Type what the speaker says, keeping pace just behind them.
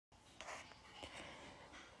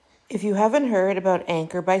If you haven't heard about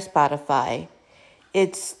Anchor by Spotify,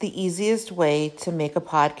 it's the easiest way to make a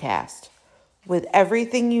podcast with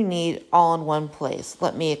everything you need all in one place.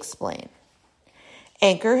 Let me explain.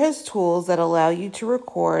 Anchor has tools that allow you to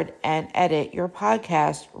record and edit your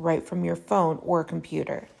podcast right from your phone or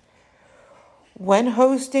computer. When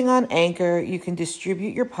hosting on Anchor, you can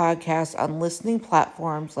distribute your podcast on listening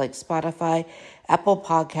platforms like Spotify, Apple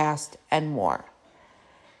Podcast, and more.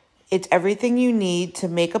 It's everything you need to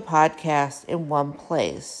make a podcast in one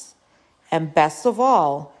place. And best of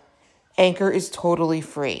all, Anchor is totally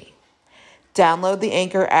free. Download the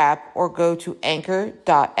Anchor app or go to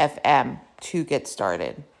anchor.fm to get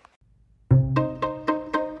started.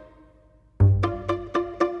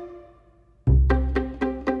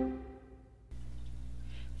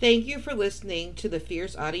 Thank you for listening to the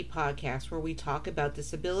Fierce Audie podcast, where we talk about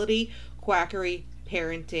disability, quackery,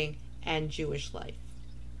 parenting, and Jewish life.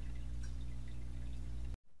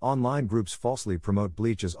 Online groups falsely promote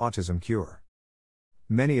Bleach as autism cure.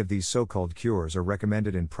 Many of these so-called cures are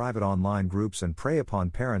recommended in private online groups and prey upon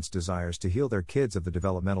parents' desires to heal their kids of the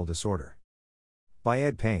developmental disorder. By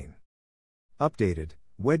Ed Payne. Updated,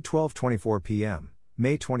 WED 12:24 p.m.,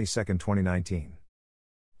 May 22, 2019.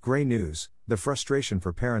 Gray News, the frustration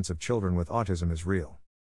for parents of children with autism is real.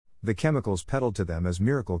 The chemicals peddled to them as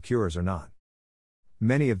miracle cures are not.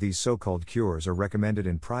 Many of these so-called cures are recommended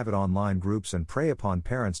in private online groups and prey upon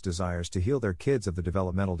parents' desires to heal their kids of the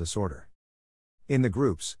developmental disorder. In the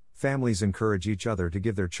groups, families encourage each other to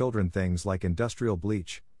give their children things like industrial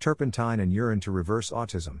bleach, turpentine and urine to reverse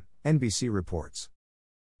autism, NBC reports.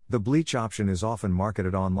 The bleach option is often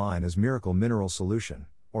marketed online as Miracle Mineral Solution,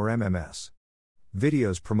 or MMS.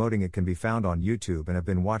 Videos promoting it can be found on YouTube and have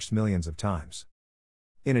been watched millions of times.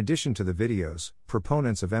 In addition to the videos,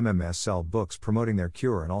 proponents of MMS sell books promoting their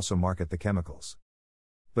cure and also market the chemicals.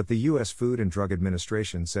 But the U.S. Food and Drug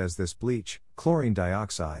Administration says this bleach, chlorine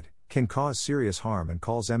dioxide, can cause serious harm and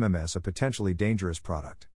calls MMS a potentially dangerous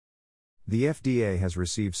product. The FDA has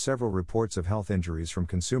received several reports of health injuries from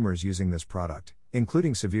consumers using this product,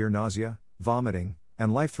 including severe nausea, vomiting,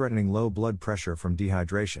 and life-threatening low blood pressure from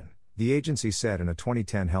dehydration, the agency said in a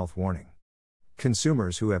 2010 health warning.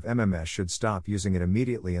 Consumers who have MMS should stop using it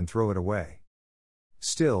immediately and throw it away.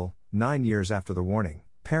 Still, 9 years after the warning,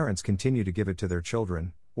 parents continue to give it to their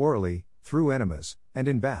children, orally, through enemas, and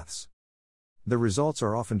in baths. The results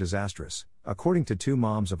are often disastrous, according to 2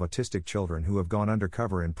 moms of autistic children who have gone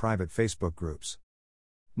undercover in private Facebook groups.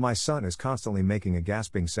 "My son is constantly making a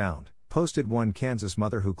gasping sound," posted one Kansas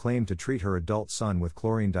mother who claimed to treat her adult son with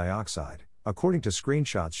chlorine dioxide, according to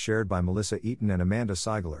screenshots shared by Melissa Eaton and Amanda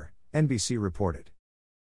Seigler, NBC reported.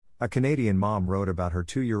 A Canadian mom wrote about her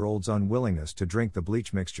 2-year-old's unwillingness to drink the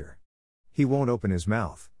bleach mixture. "He won't open his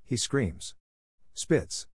mouth, he screams.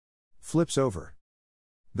 Spits. Flips over."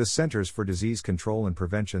 The Centers for Disease Control and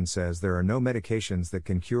Prevention says there are no medications that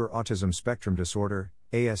can cure autism spectrum disorder,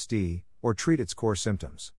 ASD, or treat its core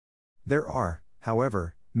symptoms. There are,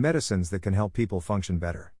 however, medicines that can help people function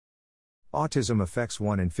better. Autism affects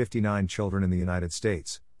 1 in 59 children in the United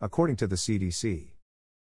States, according to the CDC.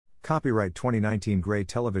 Copyright 2019 Gray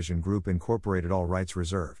Television Group Incorporated, all rights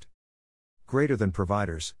reserved. Greater than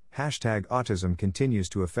providers, #autism continues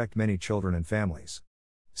to affect many children and families.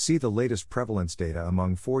 See the latest prevalence data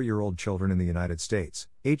among 4-year-old children in the United States,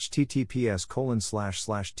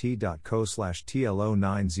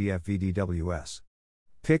 https://t.co/tlo9zfvdws.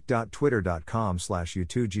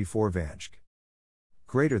 pic.twitter.com/u2g4vanchk.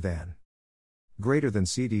 Greater than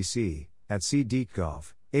CDC, at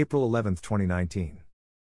c.gov, April 11, 2019.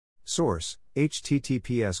 Source,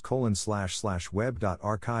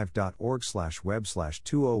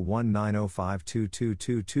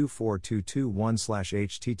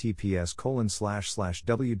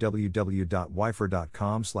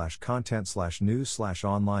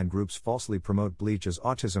 groups falsely promote Bleach as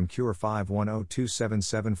autism cure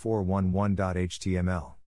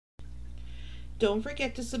 510277411.html. Don't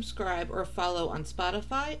forget to subscribe or follow on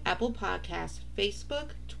Spotify, Apple Podcasts,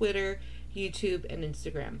 Facebook, Twitter, YouTube, and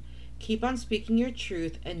Instagram. Keep on speaking your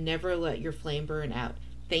truth and never let your flame burn out.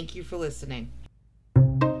 Thank you for listening.